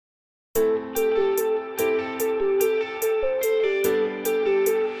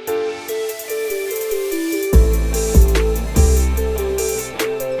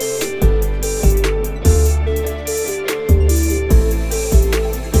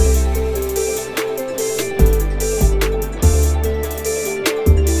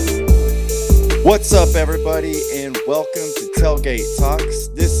What's up, everybody, and welcome to Tailgate Talks.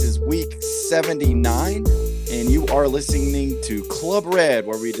 This is week 79, and you are listening to Club Red,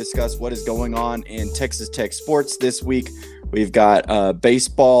 where we discuss what is going on in Texas Tech sports this week. We've got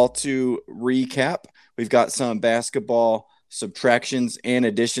baseball to recap. We've got some basketball subtractions and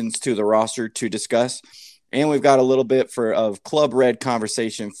additions to the roster to discuss. And we've got a little bit of Club Red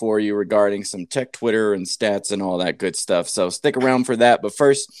conversation for you regarding some Tech Twitter and stats and all that good stuff. So stick around for that. But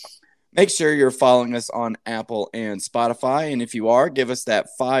first, make sure you're following us on Apple and Spotify. And if you are, give us that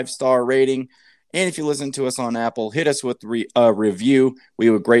 5-star rating. And if you listen to us on Apple, hit us with a review. We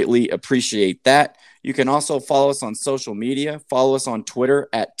would greatly appreciate that. You can also follow us on social media. Follow us on Twitter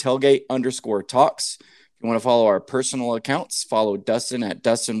at tailgate_talks. If you want to follow our personal accounts, follow Dustin at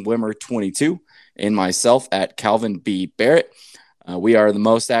DustinWimmer22 and myself at Calvin B. Barrett. We are the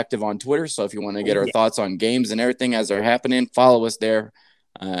most active on Twitter, so if you want to get our thoughts on games and everything as they're happening, follow us there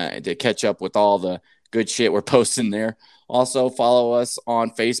to catch up with all the good shit we're posting there. Also, follow us on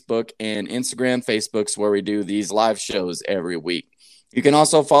Facebook and Instagram. Facebook's where we do these live shows every week. You can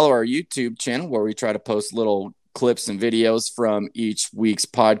also follow our YouTube channel where we try to post little clips and videos from each week's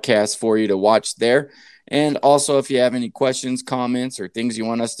podcast for you to watch there. And also, if you have any questions, comments, or things you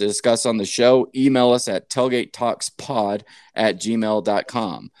want us to discuss on the show, email us at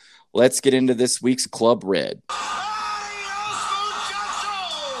tailgatetalkspod@gmail.com. Let's get into this week's Club Red.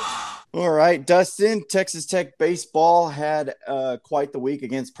 All right, Dustin, Texas Tech baseball had quite the week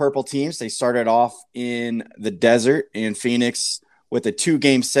against Purple teams. They started off in the desert in Phoenix with a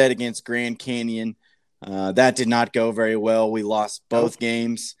 2-game set against Grand Canyon. That did not go very well. We lost both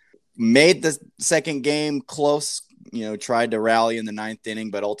games. Made the second game close, tried to rally in the 9th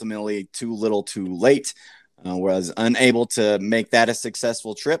inning, but ultimately too little too late. Was unable to make that a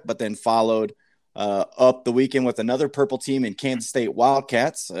successful trip, but then followed up the weekend with another Purple team in Kansas State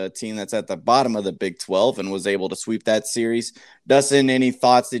Wildcats, a team that's at the bottom of the Big 12 and was able to sweep that series. Dustin, any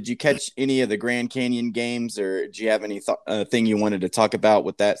thoughts? Did you catch any of the Grand Canyon games, or do you have any thing you wanted to talk about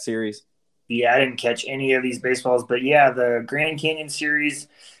with that series? Yeah, I didn't catch any of these baseballs, but yeah, the Grand Canyon series,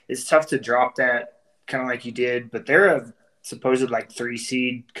 it's tough to drop that kind of like you did, but they're a supposed 3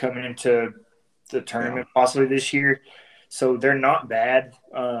 seed coming into the tournament possibly this year. So they're not bad.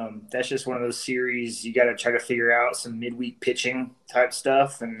 That's just one of those series you got to try to figure out some midweek pitching type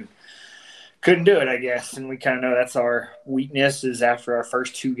stuff, and couldn't do it, I guess. And we kind of know that's our weakness is after our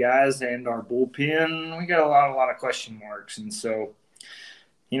first 2 guys and our bullpen, we got a lot of question marks. And so,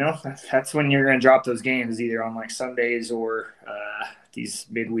 that's when you're going to drop those games, either on Sundays or these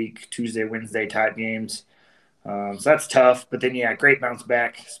midweek Tuesday, Wednesday type games. So that's tough. But then, great bounce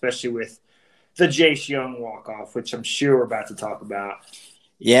back, especially with the Jace Young walk-off, which I'm sure we're about to talk about.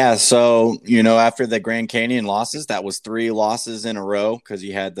 Yeah, so, after the Grand Canyon losses, that was 3 losses in a row because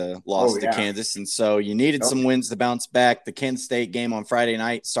you had the loss to Kansas. And so you needed some wins to bounce back. The Kansas State game on Friday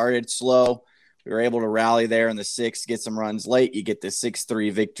night started slow. We were able to rally there in the 6th, get some runs late. You get the 6-3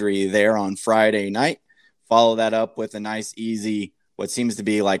 victory there on Friday night. Follow that up with a nice, easy, what seems to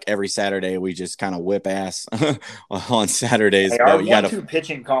be like every Saturday, we just kind of whip ass on Saturdays. Hey, our 1-2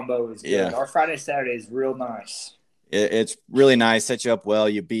 pitching combo is good. Yeah. Our Friday, Saturday is real nice. It's really nice. Set you up well.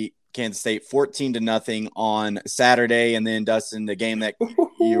 You beat Kansas State 14-0 on Saturday. And then, Dustin, the game that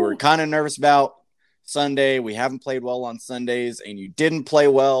you were kind of nervous about Sunday. We haven't played well on Sundays, and you didn't play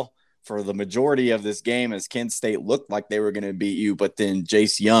well for the majority of this game as Kansas State looked like they were going to beat you. But then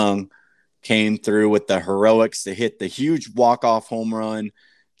Jace Young came through with the heroics to hit the huge walk-off home run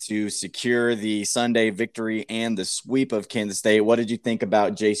to secure the Sunday victory and the sweep of Kansas State. What did you think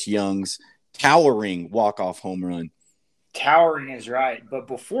about Jace Young's towering walk-off home run? Towering is right. But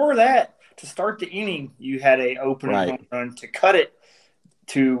before that, to start the inning, you had a opening home run to cut it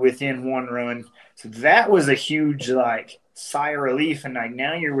to within 1 run. So that was a huge, sigh of relief. And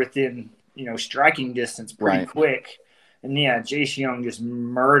now you're within, striking distance pretty quick. And Jace Young just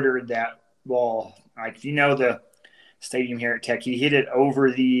murdered that ball. The stadium here at Tech, he hit it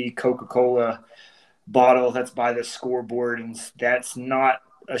over the Coca-Cola bottle that's by the scoreboard. And that's not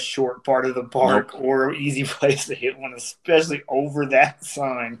a short part of the park or easy place to hit one, especially over that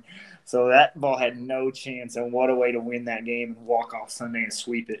sign. So that ball had no chance, and what a way to win that game and walk off Sunday and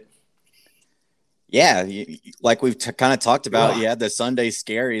sweep it. Yeah, like we've kind of talked about, you had the Sunday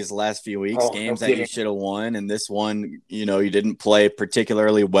scaries the last few weeks, games that you should have won. And this one, you didn't play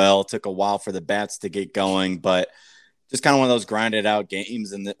particularly well. Took a while for the bats to get going, but just kind of one of those grinded out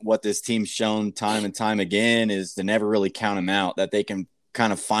games. And what this team's shown time and time again is to never really count them out, that they can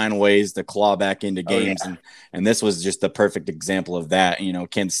kind of find ways to claw back into games. And this was just the perfect example of that.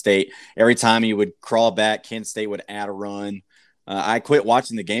 Kansas State, every time you would crawl back, Kansas State would add a run. I quit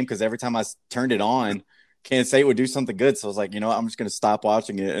watching the game because every time I turned it on, Kansas State would do something good. So I was like, you know what? I'm just going to stop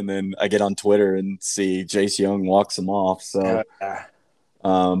watching it. And then I get on Twitter and see Jace Young walks them off. So,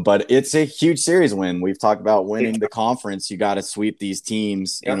 but it's a huge series win. We've talked about winning the conference. You got to sweep these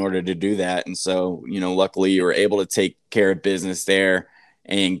teams in order to do that. And so, luckily you were able to take care of business there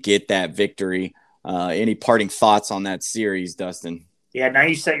and get that victory. Any parting thoughts on that series, Dustin? Yeah, now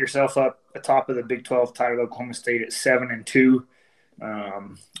you set yourself up atop of the Big 12 title, Oklahoma State at 7-2,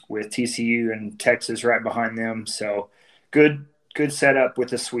 with TCU and Texas right behind them. So good setup with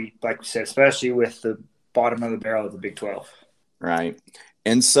the sweep, like we said, especially with the bottom of the barrel of the Big 12. Right.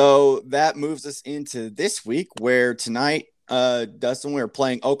 And so that moves us into this week where tonight, Dustin, we're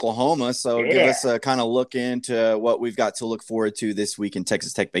playing Oklahoma. So give us a kind of look into what we've got to look forward to this week in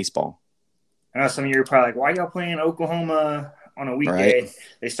Texas Tech baseball. I know some of you are probably like, why y'all playing Oklahoma on a weekday? Right.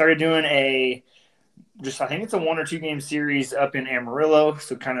 They started doing I think it's a 1 or 2 game series up in Amarillo.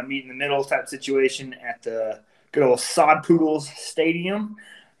 So kind of meet in the middle type situation at the good old Sod Poodles Stadium.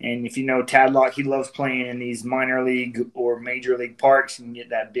 And if you know Tadlock, he loves playing in these minor league or major league parks and get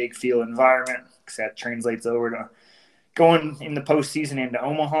that big field environment, because that translates over to going in the postseason into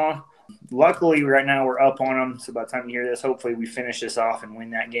Omaha. Luckily, right now we're up on them. So by the time you hear this, hopefully we finish this off and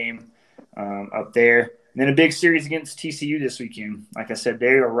win that game up there. And then a big series against TCU this weekend. Like I said, they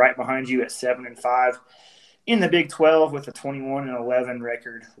are right behind you at 7-5 in the Big 12 with a 21-11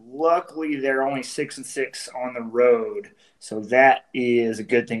 record. Luckily, they're only 6-6 on the road, so that is a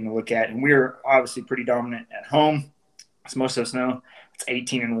good thing to look at. And we're obviously pretty dominant at home, as most of us know. It's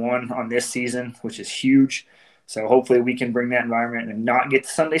 18-1 on this season, which is huge. So hopefully we can bring that environment and not get the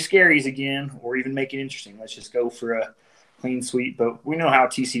Sunday scaries again, or even make it interesting. Let's just go for a clean sweep. But we know how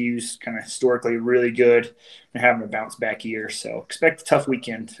TCU's kind of historically really good and having a bounce back year. So expect a tough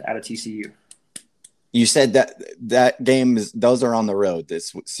weekend out of TCU. You said that game those are on the road.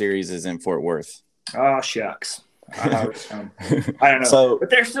 This series is in Fort Worth. Oh, shucks. I don't know. So, but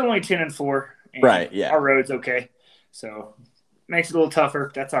they're still only 10-4. Right, yeah. Our road's okay. So makes it a little tougher.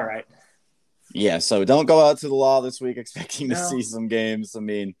 That's all right. Yeah, so don't go out to the law this week expecting to see some games. I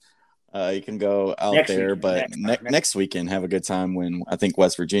mean, you can go out next there, weekend, but next weekend have a good time when I think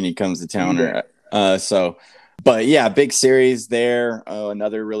West Virginia comes to town. But yeah, big series there.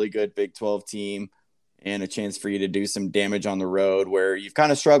 Another really good Big 12 team. And a chance for you to do some damage on the road where you've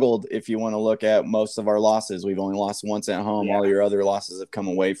kind of struggled. If you want to look at most of our losses, we've only lost once at home. Yeah. All your other losses have come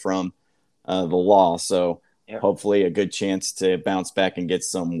away from the law. So hopefully a good chance to bounce back and get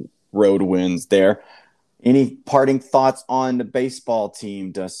some road wins there. Any parting thoughts on the baseball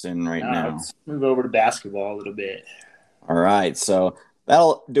team, Dustin, now? Let's move over to basketball a little bit. All right. So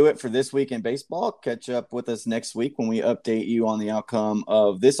that'll do it for this week in baseball. Catch up with us next week when we update you on the outcome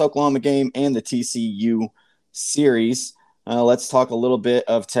of this Oklahoma game and the TCU series. Let's talk a little bit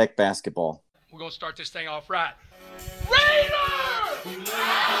of Tech basketball. We're going to start this thing off right. Raiders!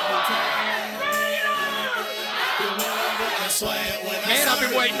 Man, I've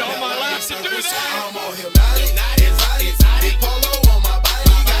been waiting all my life to do that.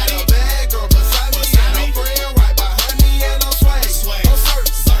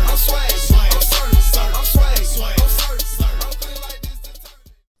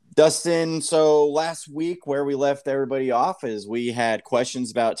 Dustin, so last week where we left everybody off is we had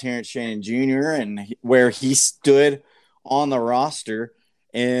questions about Terrence Shannon Jr. and where he stood on the roster.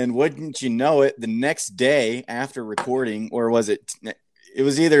 And wouldn't you know it, the next day after recording, or was it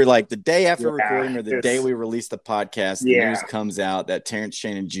was either like the day after recording or the day we released the podcast, the news comes out that Terrence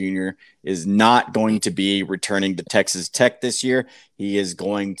Shannon Jr. is not going to be returning to Texas Tech this year. He is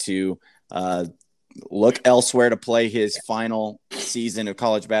going to look elsewhere to play his final season of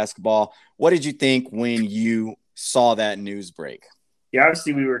college basketball. What did you think when you saw that news break? Yeah,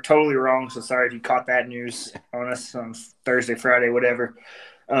 obviously we were totally wrong, so sorry if you caught that news on us on Thursday, Friday, whatever.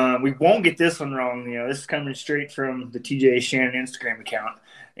 We won't get this one wrong. This is coming straight from the TJ Shannon Instagram account.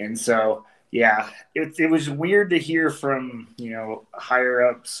 And so, yeah, it was weird to hear from, higher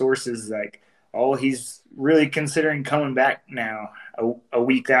up sources like, oh, he's really considering coming back now a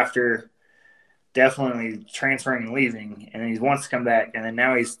week after definitely transferring and leaving, and then he wants to come back, and then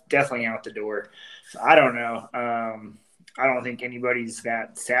now he's definitely out the door. So I don't know. I don't think anybody's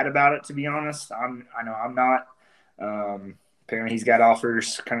that sad about it, to be honest. I know I'm not. Apparently he's got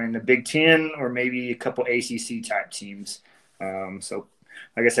offers kind of in the Big Ten or maybe a couple ACC type teams. So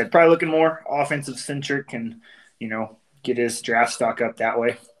like I said, probably looking more offensive centric and, get his draft stock up that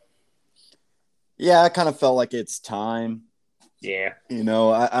way. Yeah, I kind of felt like it's time. Yeah.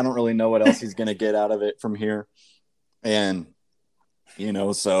 I don't really know what else he's going to get out of it from here. And,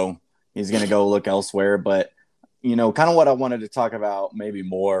 so he's going to go look elsewhere. But kind of what I wanted to talk about maybe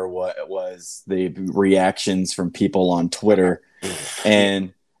more what was the reactions from people on Twitter.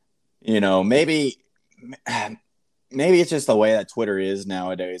 And, maybe it's just the way that Twitter is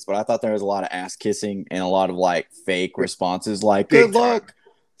nowadays, but I thought there was a lot of ass kissing and a lot of like fake responses, like good luck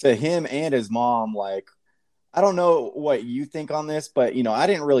to him and his mom. Like, I don't know what you think on this, but I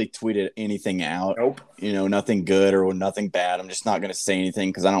didn't really tweet anything out. Nope. Nothing good or nothing bad. I'm just not going to say anything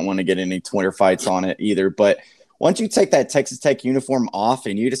because I don't want to get any Twitter fights on it either. But once you take that Texas Tech uniform off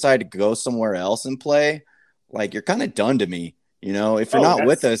and you decide to go somewhere else and play, like you're kind of done to me. If you're not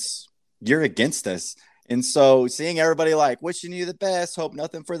with us, you're against us. And so seeing everybody like wishing you the best, hope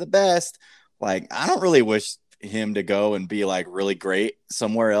nothing for the best. Like, I don't really wish him to go and be like really great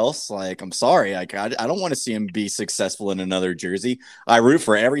somewhere else. Like, I'm sorry. Like, I don't want to see him be successful in another jersey. I root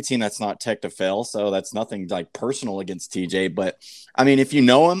for every team that's not Tech to fail. So that's nothing like personal against TJ. But I mean, if you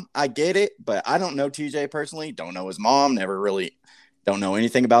know him, I get it. But I don't know TJ personally. Don't know his mom. Don't know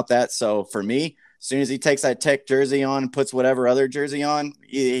anything about that. So for me, as soon as he takes that Tech jersey on and puts whatever other jersey on,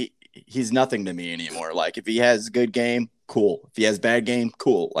 he's nothing to me anymore. Like, if he has a good game, cool. If he has bad game,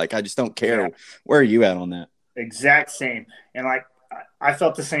 cool. Like, I just don't care. Yeah. Where are you at on that? Exact same. And like, I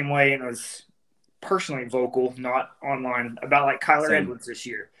felt the same way and was personally vocal, not online, about like Kyler Edwards this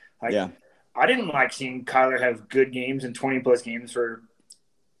year. Like, yeah. I didn't like seeing Kyler have good games and 20-plus games for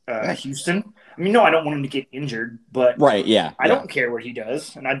Houston. I mean, no, I don't want him to get injured, but right, yeah, I don't care what he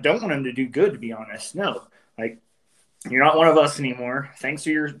does, and I don't want him to do good, to be honest. No, like, you're not one of us anymore. Thanks for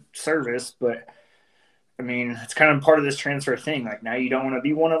your service, but I mean, it's kind of part of this transfer thing. Like, now you don't want to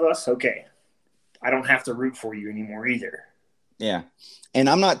be one of us? Okay. I don't have to root for you anymore either. Yeah. And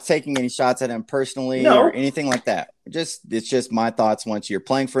I'm not taking any shots at him personally or anything like that. It's just my thoughts. Once you're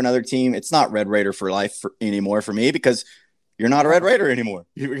playing for another team, it's not Red Raider for life anymore for me, because you're not a Red Raider anymore.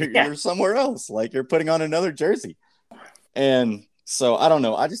 You're somewhere else. Like, you're putting on another jersey. And so I don't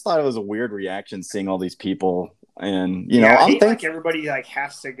know. I just thought it was a weird reaction seeing all these people. And, I'm thinking like everybody like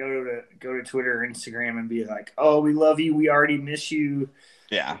has to go to Twitter or Instagram and be like, oh, we love you. We already miss you.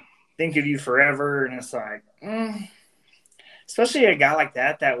 Yeah. Think of you forever. And it's like, especially a guy like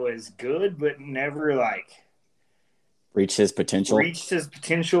that was good, but never like reached his potential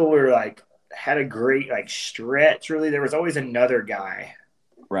or like had a great like stretch. Really, there was always another guy.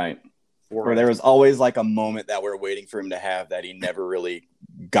 Right. Or there was always like a moment that we're waiting for him to have that he never really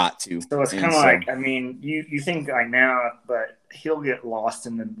got to. So it's kind of like, I mean, you think like now, but he'll get lost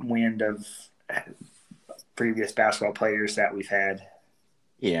in the wind of previous basketball players that we've had.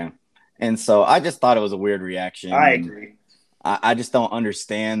 Yeah. And so I just thought it was a weird reaction. I agree. I just don't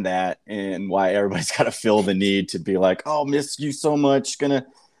understand that, and why everybody's got to feel the need to be like, oh, miss you so much. And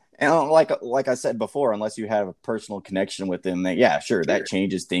like I said before, unless you have a personal connection with him, that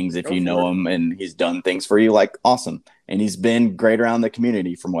changes things. If you know him and he's done things for you, like, awesome. And he's been great around the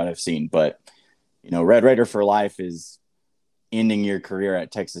community from what I've seen. But, Red Raider for life is ending your career at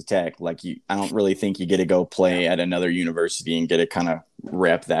Texas Tech. Like, I don't really think you get to go play at another university and get to kind of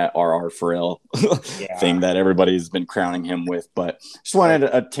rep that RR Pharrell thing that everybody's been crowning him with. But just wanted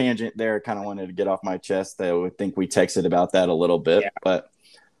a tangent there. Kind of wanted to get off my chest. I would think we texted about that a little bit, but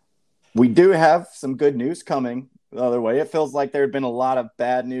we do have some good news coming the other way. It feels like there had been a lot of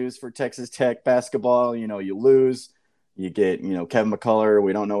bad news for Texas Tech basketball. You lose, you get, Kevin McCullough.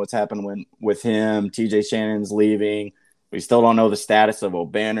 We don't know what's happened with him. TJ Shannon's leaving. We still don't know the status of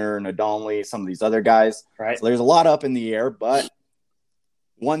O'Banner and Adonley, some of these other guys. Right. So there's a lot up in the air, but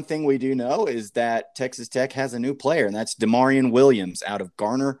one thing we do know is that Texas Tech has a new player, and that's Demarion Williams out of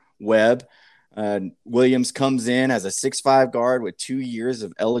Garner-Webb. Williams comes in as a 6'5" guard with 2 years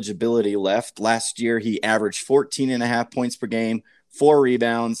of eligibility left. Last year, he averaged 14.5 points per game, 4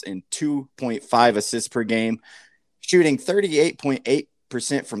 rebounds, and 2.5 assists per game, shooting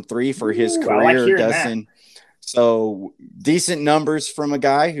 38.8% from three for his career, Dustin. So decent numbers from a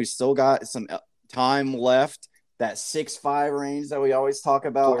guy who's still got some time left. That 6'5" range that we always talk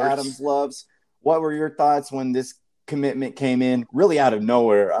about, Adams loves. What were your thoughts when this commitment came in really out of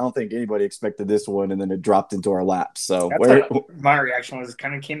nowhere? I don't think anybody expected this one, and then it dropped into our laps. So my reaction was, it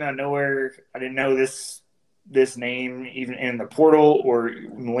kind of came out of nowhere. I didn't know this name even in the portal or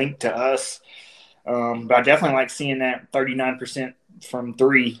linked to us. But I definitely like seeing that 39% from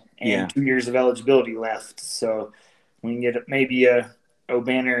three and 2 years of eligibility left. So we can get maybe a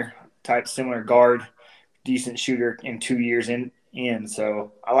O'Banner type similar guard, decent shooter in 2 years in.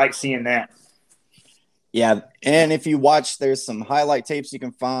 So I like seeing that. Yeah, and if you watch, there's some highlight tapes you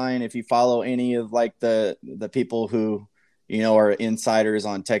can find. If you follow any of like the people who, are insiders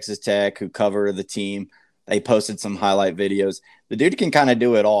on Texas Tech who cover the team, They posted some highlight videos. The dude can kind of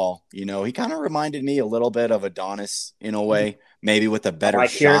do it all. You know, he kind of reminded me a little bit of Adonis in a way, maybe with a better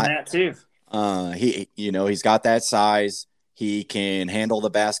shot. That too. He's got that size. He can handle the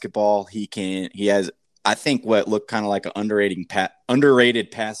basketball. He has, I think, what looked kind of like an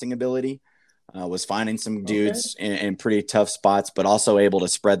underrated passing ability. Was finding some dudes in pretty tough spots, but also able to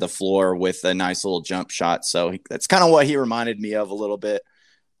spread the floor with a nice little jump shot. So that's kind of what he reminded me of a little bit.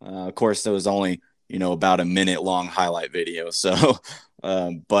 Of course, there was only, about a minute long highlight video. So,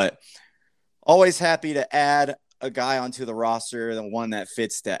 but always happy to add a guy onto the roster, the one that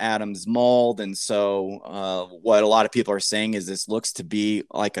fits the Adams mold. And so what a lot of people are saying is this looks to be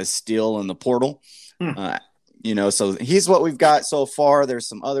like a steal in the portal. So he's what we've got so far. There's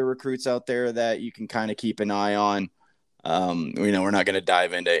some other recruits out there that you can kind of keep an eye on. We're not going to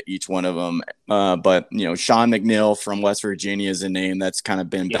dive into each one of them. But Sean McNeil from West Virginia is a name that's kind of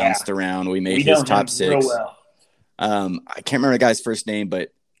been bounced around. We made his top 6. Well. I can't remember the guy's first name,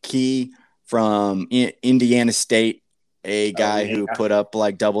 but Key from Indiana State, a guy who put up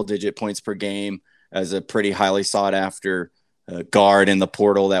like double-digit points per game as a pretty highly sought-after guard in the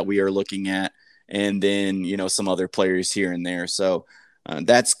portal that we are looking at. And then, some other players here and there. So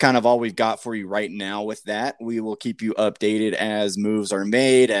that's kind of all we've got for you right now with that. We will keep you updated as moves are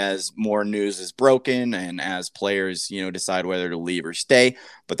made, as more news is broken, and as players, decide whether to leave or stay.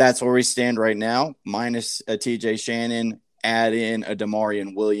 But that's where we stand right now, minus a TJ Shannon, add in a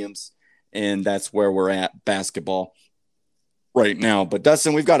Damarian Williams, and that's where we're at basketball right now. But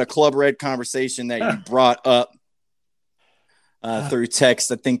Dustin, we've got a Club Red conversation that you brought up through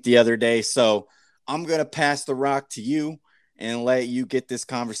text, I think, the other day. So I'm going to pass the rock to you and let you get this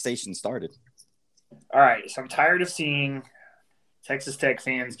conversation started. All right. So I'm tired of seeing Texas Tech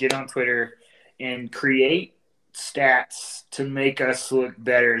fans get on Twitter and create stats to make us look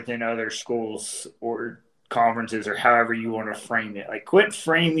better than other schools or conferences or however you want to frame it. Like, quit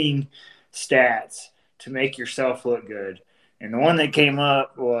framing stats to make yourself look good. And the one that came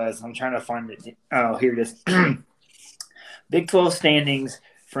up was, I'm trying to find it. Oh, here it is. Big 12 standings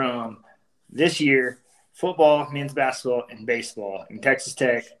from this year, football, men's basketball, and baseball. And Texas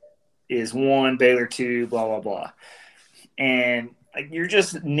Tech is 1, Baylor 2, blah, blah, blah. And you're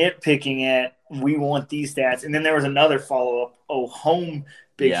just nitpicking at, we want these stats. And then there was another follow-up, home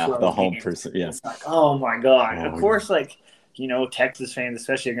Big 12 the home games. person, yeah. It's like, oh, my God. Of course, Texas fans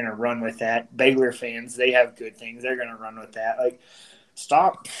especially are going to run with that. Baylor fans, they have good things. They're going to run with that.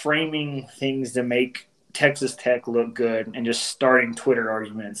 Stop framing things to make Texas Tech look good and just starting Twitter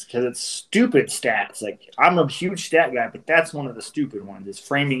arguments because it's stupid stats. I'm a huge stat guy, but that's one of the stupid ones, is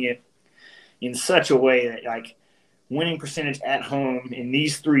framing it in such a way that winning percentage at home in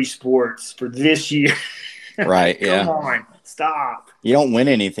these 3 sports for this year. Right. Come on, stop. You don't win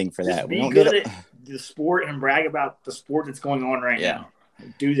anything for just that. Be we don't good get at the sport and brag about the sport that's going on right now.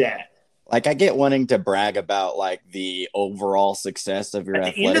 Do that. I get wanting to brag about the overall success of your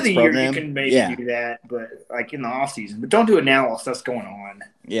at the athletics end of the program. year, you can maybe do that, but in the off season. But don't do it now while stuff's going on.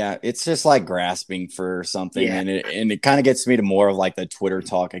 Yeah, it's just grasping for something, and it kind of gets me to more of the Twitter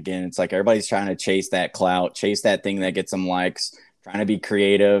talk again. It's everybody's trying to chase that clout, chase that thing that gets them likes, trying to be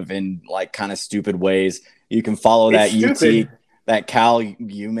creative in kind of stupid ways. You can follow that UT. That Cal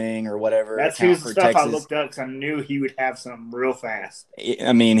Uming or whatever. That's who's the stuff Texas. I looked up because I knew he would have some real fast.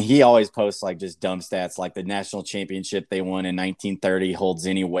 I mean, he always posts just dumb stats, like the national championship they won in 1930 holds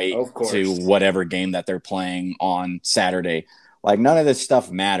any weight to whatever game that they're playing on Saturday. None of this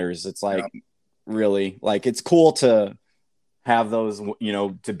stuff matters. It's really it's cool to have those,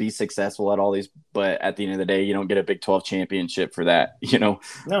 to be successful at all these, but at the end of the day, you don't get a Big 12 championship for that, No.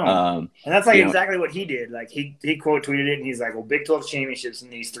 And that's exactly what he did. He quote tweeted it and he's like, well, Big 12 championships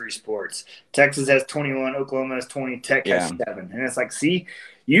in these 3 sports. Texas has 21, Oklahoma has 20, Tech has 7. And it's see,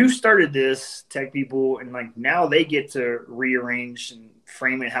 you started this, Tech people, and now they get to rearrange and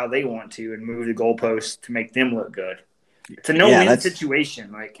frame it how they want to and move the goalposts to make them look good. It's a no-win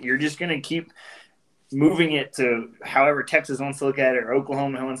situation. You're just going to keep moving it to however Texas wants to look at it, or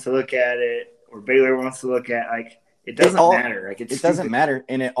Oklahoma wants to look at it, or Baylor wants to look at it doesn't matter. It doesn't matter.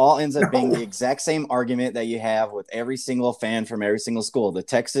 And it all ends up being the exact same argument that you have with every single fan from every single school. The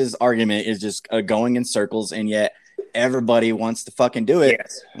Texas argument is just going in circles, and yet everybody wants to fucking do it.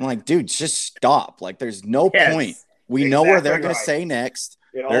 Yes. I'm dude, just stop. There's no point. We know where they're going to say next.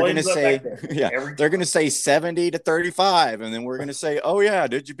 They're going to say, they're going to say 70-35. And then we're going to say, oh yeah,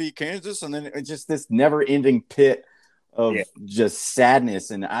 did you beat Kansas? And then it's just this never ending pit of just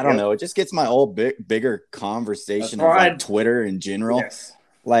sadness. And I don't know, it just gets my old bigger conversation of Twitter in general. Yes.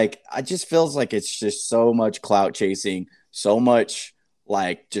 I just feels it's just so much clout chasing, so much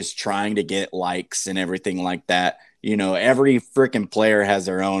like just trying to get likes and everything like that. You know, every freaking player has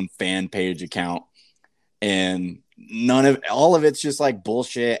their own fan page account, and all of it's just like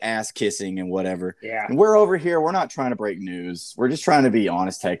bullshit, ass kissing and whatever. Yeah. And we're over here, we're not trying to break news. We're just trying to be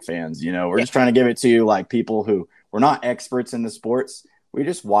honest Tech fans. You know, we're just trying to give it to you like people who we're not experts in the sports. We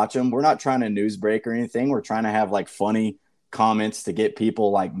just watch them. We're not trying to news break or anything. We're trying to have like funny comments to get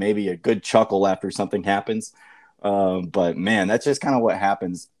people like maybe a good chuckle after something happens. But man, that's just kind of what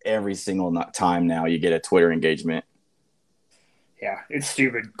happens every single time now you get a Twitter engagement. Yeah, it's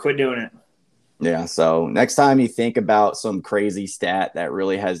stupid. Quit doing it. Yeah, so next time you think about some crazy stat that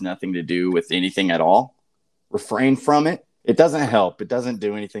really has nothing to do with anything at all, refrain from it. It doesn't help. It doesn't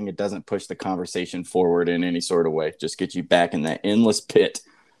do anything. It doesn't push the conversation forward in any sort of way. Just get you back in that endless pit.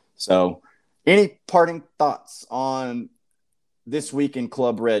 So any parting thoughts on this week in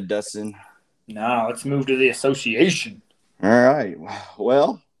Club Red, Dustin? No, let's move to the association. All right.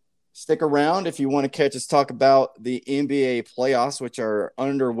 Well, stick around if you want to catch us talk about the NBA playoffs, which are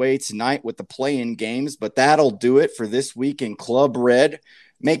underway tonight with the play-in games. But that'll do it for this week in Club Red.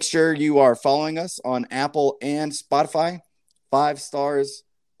 Make sure you are following us on Apple and Spotify. 5 stars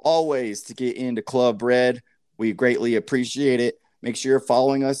always to get into Club Red. We greatly appreciate it. Make sure you're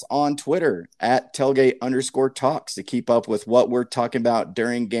following us on Twitter at tailgate_talks to keep up with what we're talking about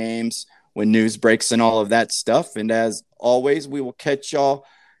during games, when news breaks and all of that stuff. And as always, we will catch y'all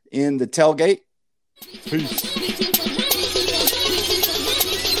in the tailgate. Peace.